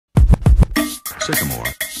Sycamore.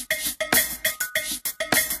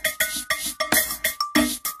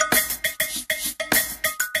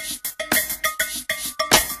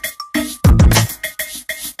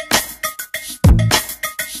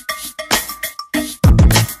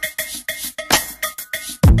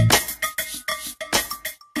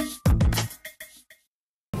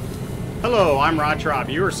 Hello, I'm Rod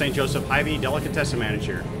Traub, your St. Joseph Hy-vee Delicatessen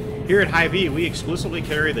Manager. Here at Hy-vee, we exclusively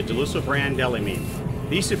carry the Dilusso brand deli meat.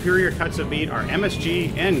 These superior cuts of meat are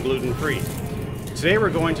MSG and gluten-free. Today we're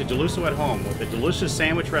going to Dilusso at home with a delicious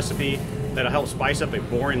sandwich recipe that'll help spice up a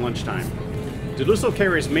boring lunchtime. Dilusso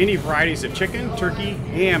carries many varieties of chicken, turkey,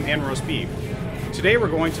 ham, and roast beef. Today we're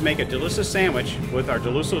going to make a delicious sandwich with our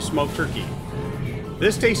Dilusso Smoked Turkey.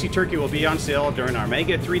 This tasty turkey will be on sale during our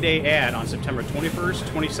mega 3-day ad on September 21st,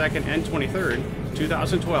 22nd, and 23rd,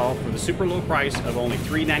 2012 for the super low price of only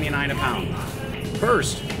 $3.99 a pound.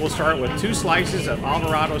 First, we'll start with 2 slices of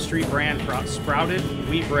Alvarado street brand sprouted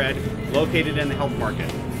wheat bread located in the Health Market.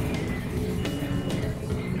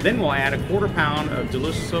 Then we'll add a 1/4 pound of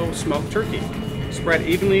Dilusso Smoked Turkey. Spread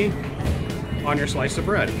evenly on your slice of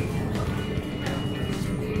bread.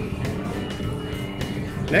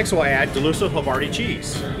 Next we'll add Dilusso Havarti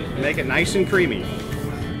cheese. Make it nice and creamy.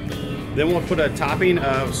 Then we'll put a topping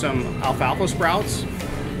of some Alfalfa Sprouts,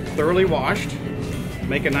 thoroughly washed.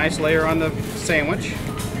 Make a nice layer on the sandwich.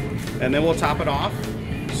 And then we'll top it off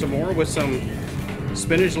some more with some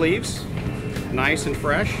spinach leaves. Nice and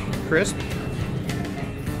fresh, crisp.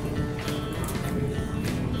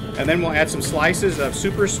 And then we'll add some slices of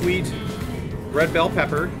super sweet red bell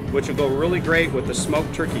pepper, which will go really great with the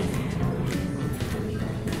smoked turkey.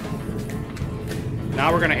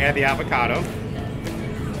 Now we're going to add the avocado.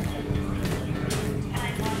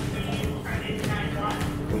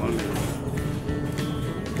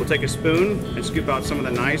 We'll take a spoon and scoop out some of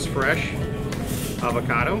the nice fresh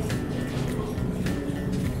avocado.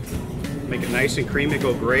 Make it nice and creamy,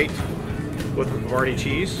 go great with the Havarti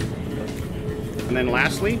cheese. And then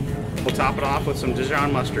lastly, we'll top it off with some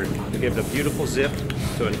Dijon mustard to give it a beautiful zip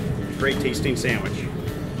to a great tasting sandwich.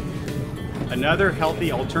 Another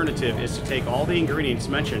healthy alternative is to take all the ingredients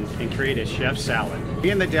mentioned and create a chef's salad. We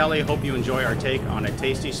in the deli hope you enjoy our take on a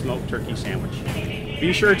tasty smoked turkey sandwich.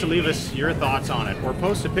 Be sure to leave us your thoughts on it or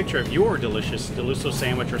post a picture of your delicious Dilusso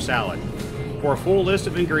sandwich or salad. For a full list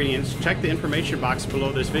of ingredients, check the information box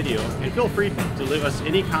below this video and feel free to leave us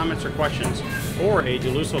any comments or questions or a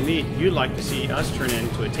Dilusso meat you'd like to see us turn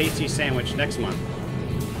into a tasty sandwich next month.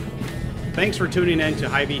 Thanks for tuning in to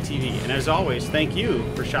Hy-vee TV, and as always, thank you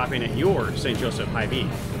for shopping at your St. Joseph Hy-vee.